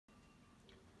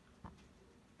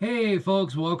Hey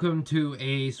folks, welcome to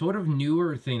a sort of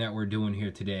newer thing that we're doing here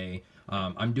today.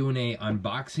 I'm doing a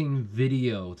unboxing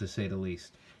video, to say the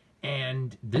least.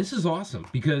 And this is awesome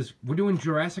because we're doing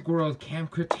Jurassic World Camp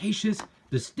Cretaceous,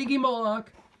 the Stygimoloch,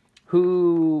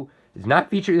 who is not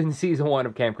featured in Season 1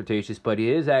 of Camp Cretaceous, but he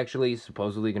is actually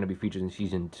supposedly going to be featured in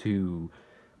Season 2.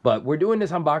 But we're doing this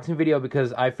unboxing video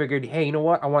because I figured, hey, you know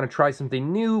what? I want to try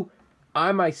something new.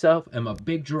 I myself am a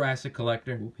big Jurassic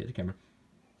collector. Ooh, hit the camera.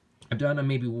 I've done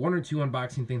maybe one or two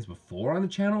unboxing things before on the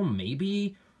channel,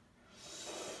 maybe.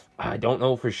 I don't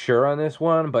know for sure on this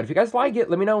one, but if you guys like it,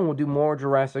 let me know and we'll do more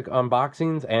Jurassic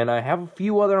unboxings. And I have a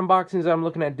few other unboxings that I'm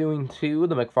looking at doing too.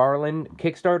 The McFarlane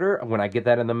Kickstarter, when I get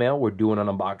that in the mail, we're doing an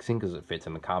unboxing because it fits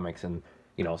in the comics and,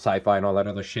 you know, sci-fi and all that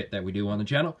other shit that we do on the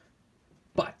channel.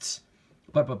 But,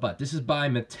 this is by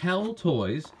Mattel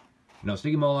Toys. You know,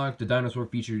 Stygimoloch, the dinosaur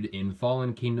featured in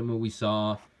Fallen Kingdom that we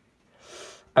saw.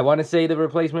 I want to say the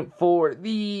replacement for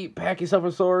the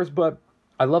Pachycephalosaurus, but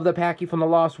I love the Pachy from the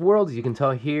Lost World. As you can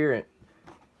tell here,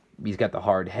 he's got the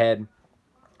hard head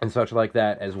and such like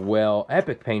that as well.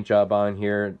 Epic paint job on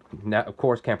here. Now, of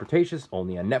course, Camp Cretaceous,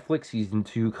 only on Netflix. Season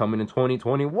 2 coming in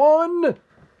 2021.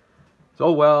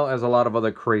 So well as a lot of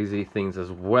other crazy things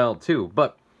as well, too.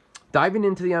 But diving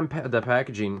into the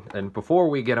packaging, and before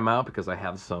we get them out, because I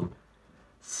have some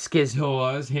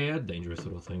schizoids here, dangerous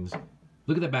little things.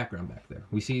 Look at the background back there.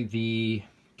 We see the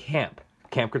Camp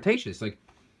Cretaceous. Like,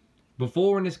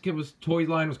 before when this toy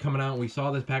line was coming out, we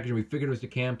saw this packaging, we figured it was the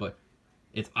camp, but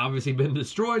it's obviously been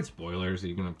destroyed. Spoilers,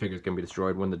 you're going to figure it's going to be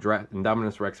destroyed when the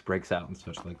Indominus Rex breaks out and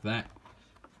such like that.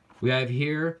 We have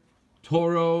here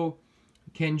Toro,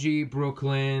 Kenji,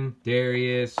 Brooklyn,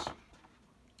 Darius,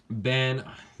 Ben,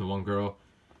 the one girl,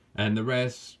 and the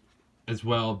rest as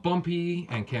well. Bumpy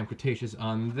and Camp Cretaceous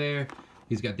on there.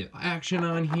 He's got the action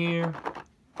on here.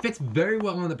 Fits very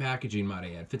well on the packaging, might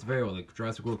I add. Fits very well, like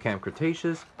Jurassic World Camp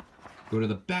Cretaceous. Go to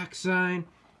the back side.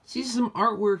 See some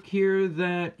artwork here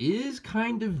that is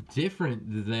kind of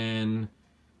different than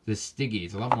the Stiggy.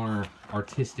 It's a lot more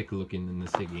artistic looking than the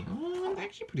Stiggy. Oh, it's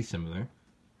actually pretty similar,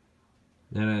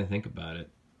 now that I think about it.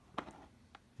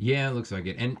 Yeah, it looks like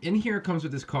it. And in here it comes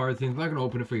with this card thing. I'm not going to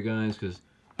open it for you guys because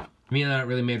me and that not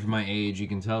really made for my age. You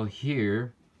can tell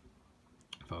here.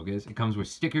 Focus. It comes with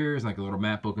stickers, like a little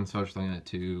map book and such like that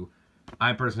too.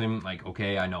 I personally am like,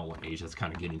 okay, I know what age that's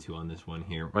kind of getting to on this one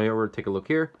here. Right over, take a look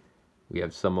here. We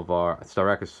have some of our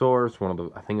Styracosaurus, one of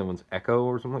the, I think that one's Echo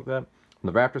or something like that.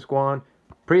 From the Raptor Squad.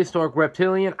 Prehistoric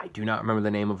Reptilian, I do not remember the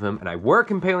name of him. And I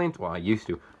work in paleontology, well, I used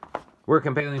to. Work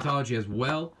in paleontology as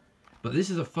well. But this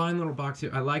is a fine little box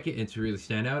here. I like it. It's really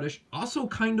standoutish. Also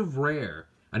kind of rare.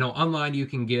 I know online you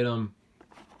can get them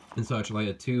and such like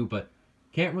that too, but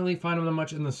can't really find them that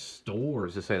much in the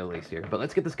stores, to say the least here. But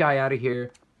let's get this guy out of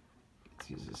here. Let's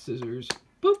use the scissors.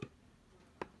 Boop.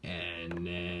 And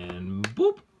then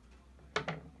boop.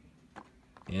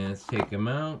 And let's take him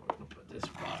out. Put this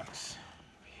box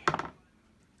here.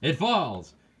 It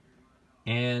falls.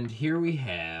 And here we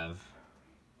have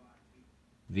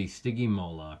the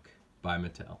Stygimoloch by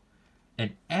Mattel.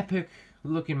 An epic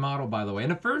looking model, by the way.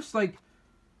 And at first, like,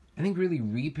 I think really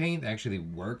repaint actually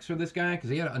works for this guy because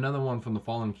he had another one from the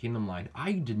Fallen Kingdom line.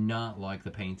 I did not like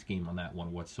the paint scheme on that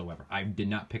one whatsoever. I did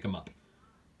not pick him up.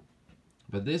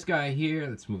 But this guy here,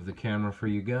 let's move the camera for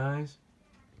you guys.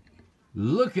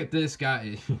 Look at this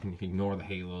guy. Ignore the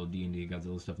Halo, D&D,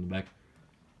 Godzilla stuff in the back.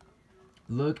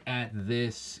 Look at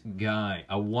this guy.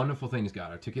 A wonderful thing. He's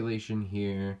got articulation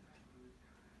here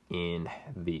in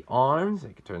the arms.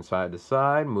 I can turn side to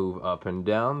side, move up and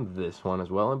down. This one as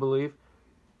well, I believe.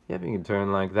 Yep, you can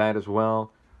turn like that as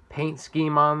well. Paint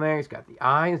scheme on there. He's got the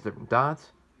eyes, different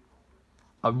dots.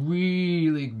 A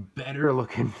really better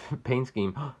looking paint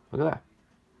scheme. Look at that.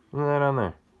 Look at that on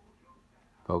there.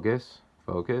 Focus.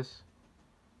 Focus.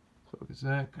 Focus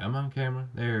that. Come on, camera.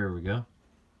 There we go.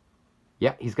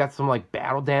 Yeah, he's got some like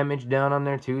battle damage down on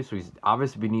there too. So he's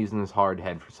obviously been using this hard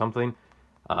head for something.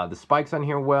 The spikes on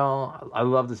here, well, I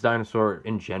love this dinosaur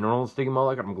in general,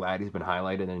 Stygimoloch. I'm glad he's been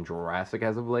highlighted in Jurassic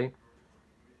as of late.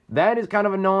 That is kind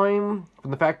of annoying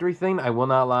from the factory thing, I will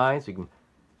not lie. So you can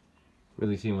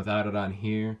really see him without it on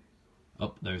here.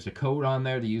 Oh, there's a code on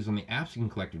there to use on the apps. You can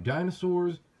collect your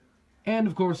dinosaurs. And,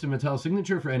 of course, the Mattel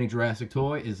signature for any Jurassic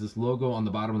toy is this logo on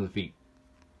the bottom of the feet.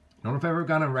 I don't know if I've ever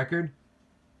gone on record.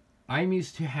 I'm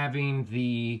used to having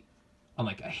the, on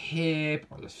like a hip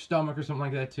or the stomach or something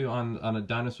like that too, on a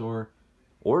dinosaur.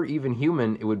 Or even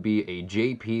human, it would be a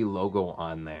JP logo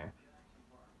on there.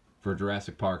 For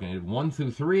Jurassic Park, and I did 1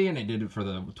 through 3, and I did it for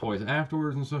the toys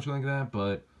afterwards and such like that,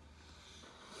 but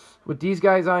with these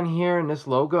guys on here and this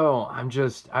logo, I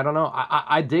don't know.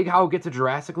 I dig how it gets a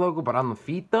Jurassic logo, but on the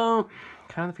feet though,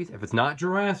 kind of the feet. If it's not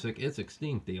Jurassic, it's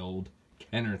extinct, the old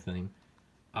Kenner thing.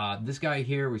 This guy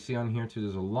here, we see on here too,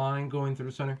 there's a line going through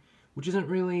the center, which isn't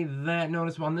really that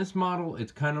noticeable. On this model,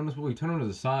 it's kind of noticeable. You turn it to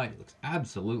the side, it looks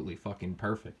absolutely fucking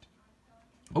perfect.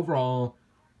 Overall,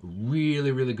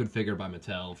 really, really good figure by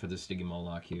Mattel for this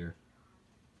Stygimoloch here.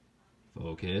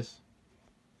 Focus.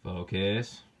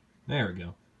 Focus. There we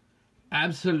go.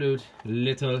 Absolute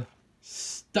little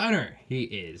stunner he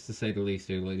is, to say the least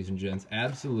here, ladies and gents.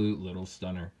 Absolute little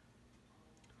stunner.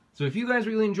 So if you guys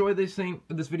really enjoyed this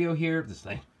video here,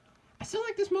 I still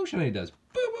like this motion that he does. Boop,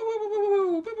 boop, boop,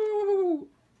 boop, boop, boop,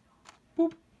 boop,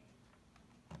 boop.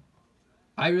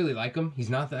 I really like him. He's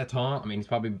not that tall. I mean, he's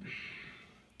probably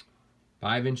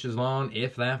 5 inches long,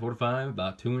 if that, 4 to 5,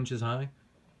 about 2 inches high.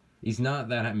 He's not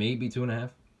that high, maybe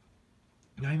 2.5.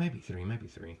 No, he might be 3,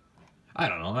 I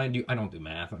don't know, I don't do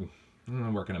math. I'm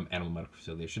working at an animal medical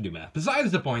facility, I should do math.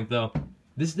 Besides the point, though,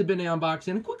 this has been an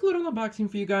unboxing, a quick little unboxing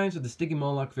for you guys of the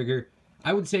Stygimoloch figure.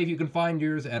 I would say if you can find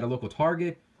yours at a local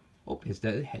Target. Oh, his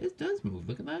head does move,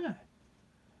 look at that.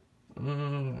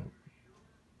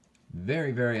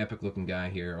 Very, very epic looking guy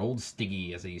here. Old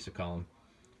Styggy, as I used to call him.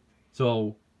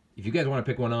 So, if you guys want to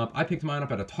pick one up, I picked mine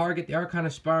up at a Target. They are kind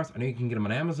of sparse. I know you can get them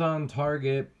on Amazon,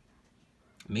 Target,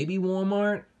 maybe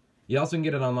Walmart. You also can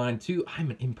get it online too.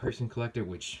 I'm an in-person collector,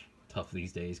 which tough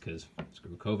these days because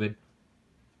screw COVID.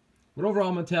 But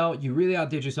overall, Mattel, you really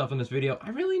outdid yourself in this video. I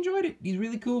really enjoyed it. He's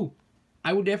really cool.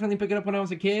 I would definitely pick it up when I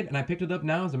was a kid, and I picked it up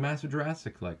now as a master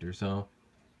Jurassic collector. So,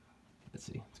 let's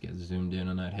see. Let's get zoomed in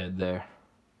on that head there.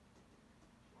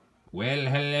 Well,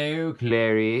 hello,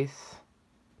 Clarice.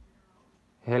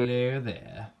 Hello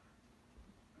there.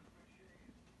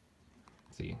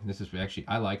 See, this is actually,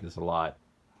 I like this a lot.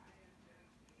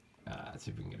 Let's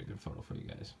see if we can get a good photo for you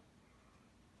guys.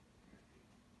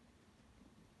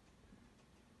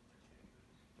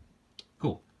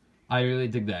 Cool. I really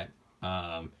dig that.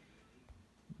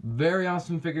 Very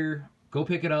awesome figure. Go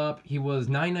pick it up. He was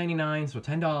 $9.99, so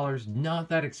 $10. Not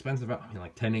that expensive. I mean,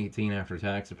 like $10.18 after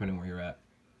tax, depending where you're at.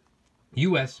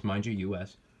 US, mind you,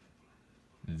 US.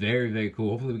 Very, very cool.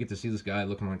 Hopefully we get to see this guy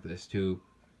looking like this too.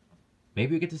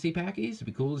 Maybe we get to see Packies. It'd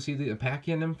be cool to see the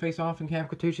Packy and them face off in Camp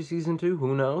Cretaceous Season 2.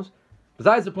 Who knows?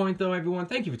 Besides the point though, everyone,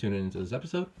 thank you for tuning into this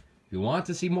episode. If you want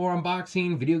to see more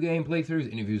unboxing, video game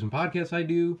playthroughs, interviews, and podcasts I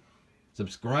do,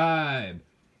 subscribe.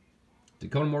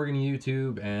 Dakota Morgan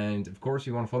YouTube, and of course, if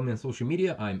you want to follow me on social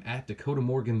media, I'm at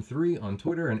DakotaMorgan3 on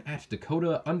Twitter and at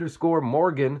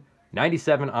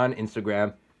Dakota_Morgan97 on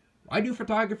Instagram. I do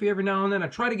photography every now and then. I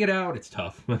try to get out. It's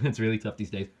tough. It's really tough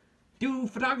these days. Do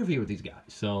photography with these guys.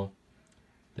 So,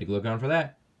 take a look on for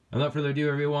that. And without further ado,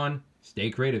 everyone,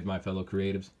 stay creative, my fellow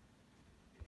creatives.